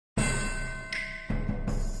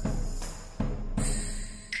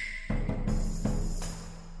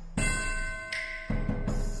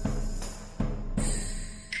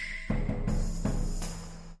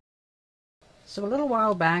So a little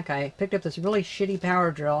while back I picked up this really shitty power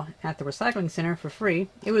drill at the recycling center for free.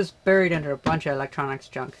 It was buried under a bunch of electronics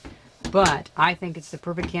junk. But I think it's the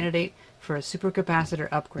perfect candidate for a supercapacitor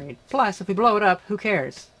upgrade. Plus, if we blow it up, who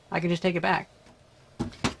cares? I can just take it back.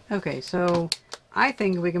 Okay, so I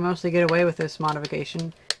think we can mostly get away with this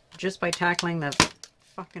modification just by tackling the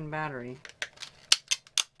fucking battery.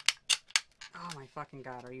 Oh my fucking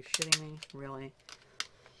god, are you shitting me? Really?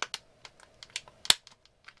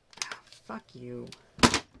 Fuck you.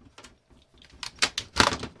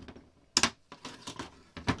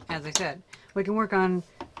 As I said, we can work on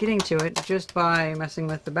getting to it just by messing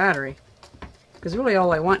with the battery. Because really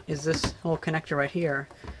all I want is this little connector right here.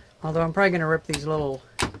 Although I'm probably going to rip these little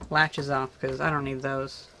latches off because I don't need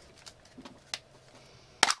those.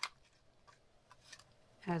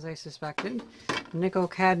 As I suspected, nickel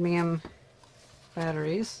cadmium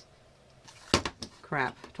batteries.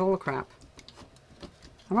 Crap. Total crap.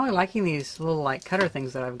 I'm really liking these little like cutter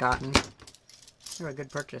things that I've gotten. They're a good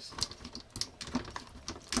purchase.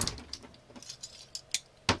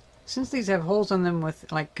 Since these have holes in them with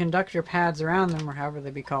like conductor pads around them, or however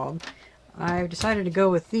they be called, I've decided to go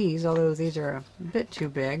with these, although these are a bit too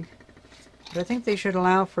big. But I think they should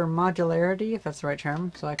allow for modularity, if that's the right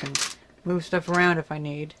term, so I can move stuff around if I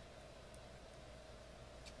need.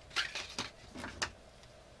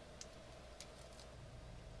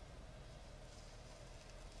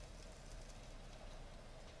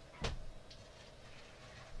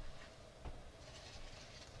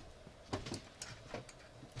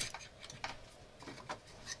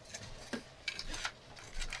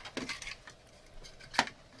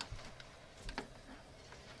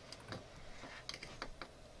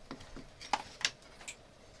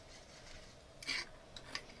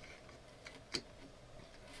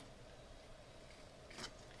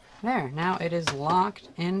 There, now it is locked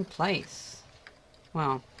in place.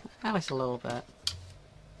 Well, at least a little bit.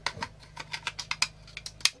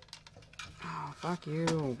 Oh, fuck you.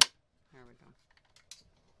 There we go.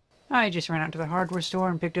 I just ran out to the hardware store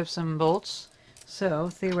and picked up some bolts. So,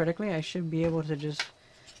 theoretically, I should be able to just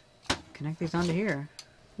connect these onto here.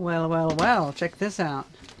 Well, well, well, check this out.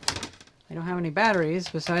 I don't have any batteries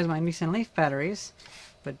besides my Nissan Leaf batteries,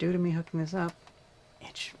 but due to me hooking this up,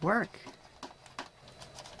 it should work.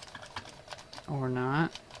 Or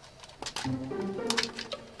not.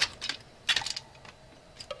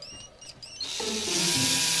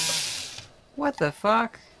 What the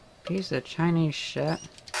fuck? Piece of Chinese shit.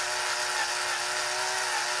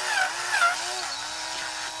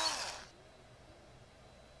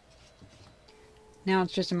 Now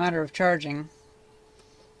it's just a matter of charging.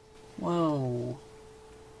 Whoa.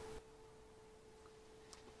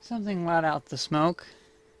 Something let out the smoke.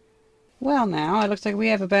 Well now, it looks like we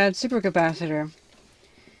have a bad supercapacitor.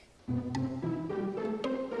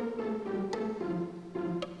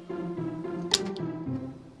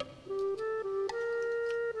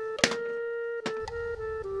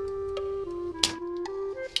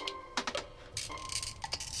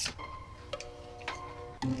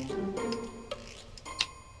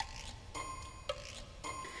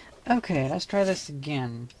 Okay, let's try this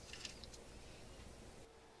again.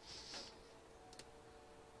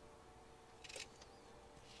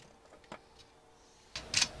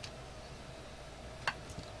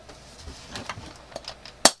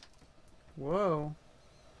 Whoa.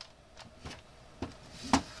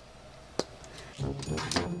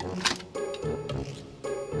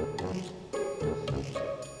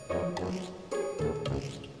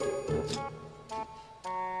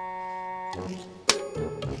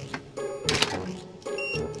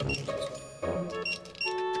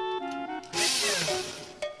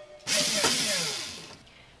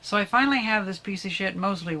 So I finally have this piece of shit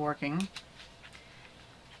mostly working.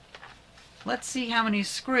 Let's see how many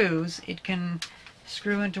screws it can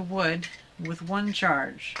screw into wood with one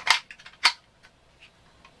charge.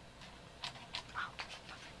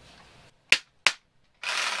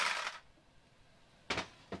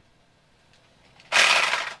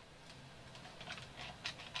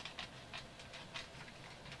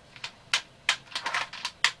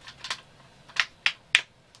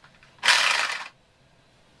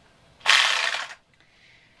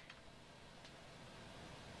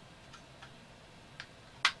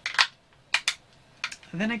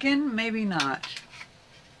 Then again, maybe not.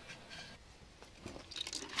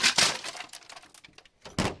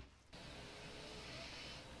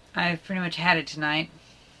 I've pretty much had it tonight.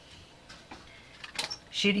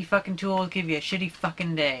 Shitty fucking tool will give you a shitty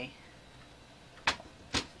fucking day.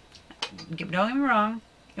 Don't get me wrong,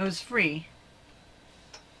 it was free.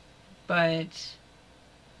 But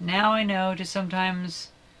now I know to sometimes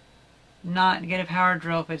not get a power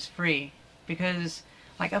drill if it's free. because,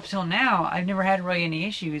 like, up till now, I've never had really any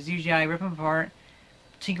issues. Usually I rip them apart,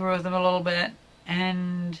 tinker with them a little bit,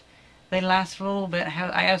 and they last for a little bit.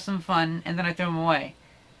 I have some fun, and then I throw them away.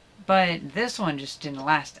 But this one just didn't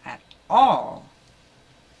last at all.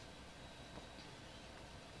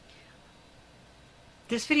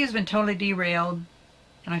 This video's been totally derailed,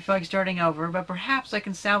 and I feel like starting over, but perhaps I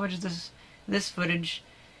can salvage this footage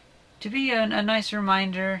to be a nice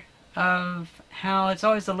reminder of how it's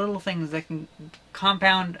always the little things that can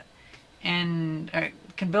compound and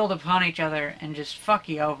can build upon each other and just fuck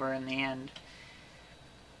you over in the end.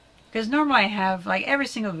 Because normally I have, like, every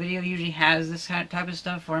single video usually has this type of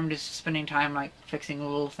stuff where I'm just spending time, like, fixing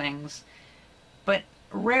little things. But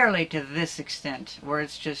rarely to this extent, where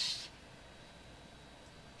it's just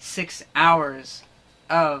 6 hours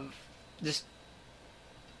of just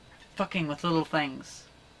fucking with little things.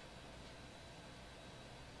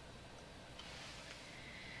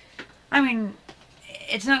 I mean,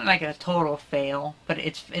 it's not like a total fail, but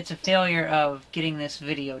it's a failure of getting this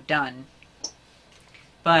video done.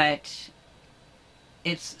 But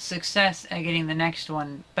it's success at getting the next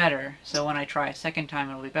one better, so when I try a second time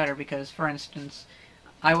it'll be better, because, for instance,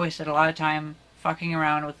 I wasted a lot of time fucking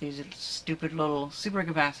around with these stupid little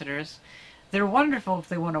supercapacitors. They're wonderful if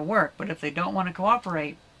they want to work, but if they don't want to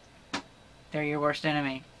cooperate, they're your worst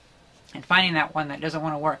enemy. And finding that one that doesn't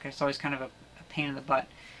want to work is always kind of a pain in the butt.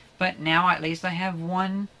 But now at least I have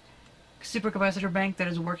one supercapacitor bank that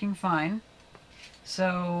is working fine.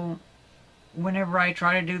 So whenever I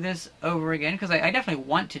try to do this over again, because I definitely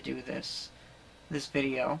want to do this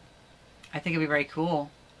video, I think it'd be very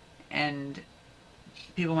cool, and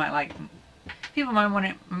people might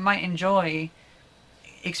might enjoy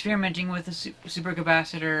experimenting with a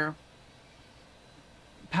supercapacitor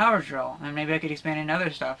power drill, and maybe I could expand into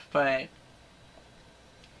other stuff. But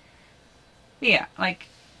yeah, like,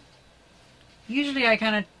 usually I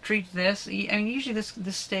kind of treat this, I mean, usually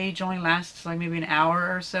this stage only lasts like maybe an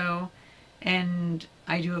hour or so, and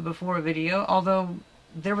I do it before a video, although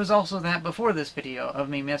there was also that before this video of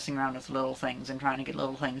me messing around with little things and trying to get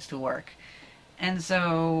little things to work. And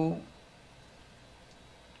so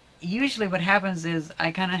usually what happens is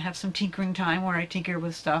I kind of have some tinkering time where I tinker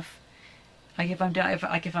with stuff. Like if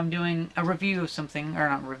I'm doing a review of something, or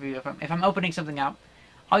not a review, if I'm opening something up,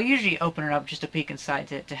 I'll usually open it up just to peek inside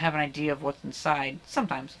to have an idea of what's inside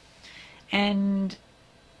sometimes. And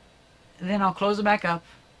then I'll close it back up,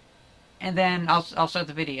 and then I'll start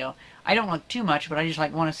the video. I don't look too much, but I just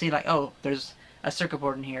like want to see, like, oh, there's a circuit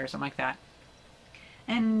board in here or something like that.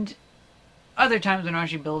 And other times when I'm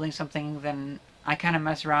actually building something, then I kind of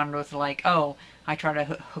mess around with, like, oh, I try to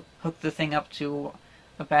hook the thing up to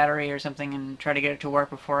a battery or something and try to get it to work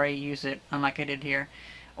before I use it, unlike I did here.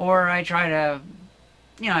 Or I try to,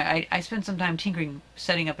 you know, I spend some time tinkering,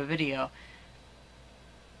 setting up a video.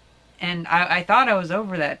 And I thought I was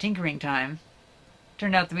over that tinkering time.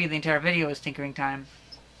 Turned out to be the entire video was tinkering time.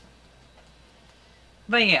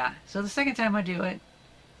 But yeah, so the second time I do it,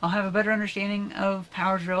 I'll have a better understanding of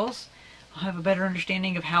power drills. I'll have a better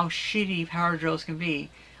understanding of how shitty power drills can be.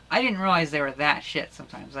 I didn't realize they were that shit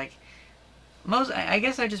sometimes. Like, I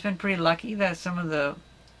guess I've just been pretty lucky that some of the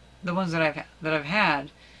ones that I've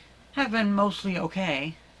had have been mostly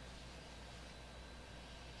okay.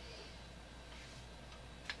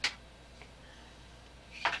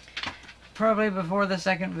 Probably before the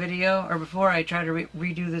second video, or before I try to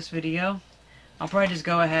redo this video, I'll probably just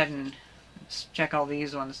go ahead and check all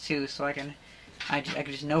these ones too, so I can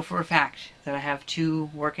just know for a fact that I have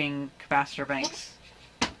 2 working capacitor banks.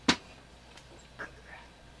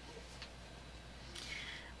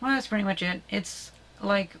 Well, that's pretty much it. It's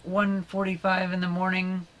like 1:45 in the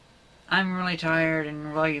morning. I'm really tired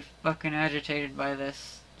and really fucking agitated by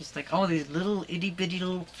this. Just like all these little itty-bitty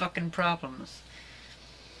little fucking problems.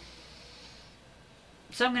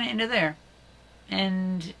 So I'm going to end it there.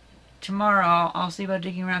 And tomorrow I'll see about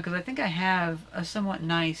digging around, because I think I have a somewhat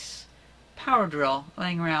nice power drill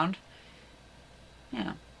laying around.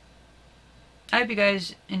 Yeah. I hope you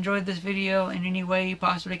guys enjoyed this video in any way you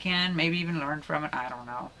possibly can. Maybe even learned from it. I don't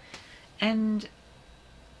know. And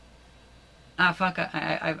fuck,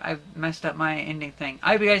 I've messed up my ending thing.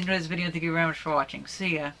 I hope you guys enjoyed this video. Thank you very much for watching.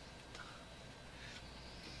 See ya.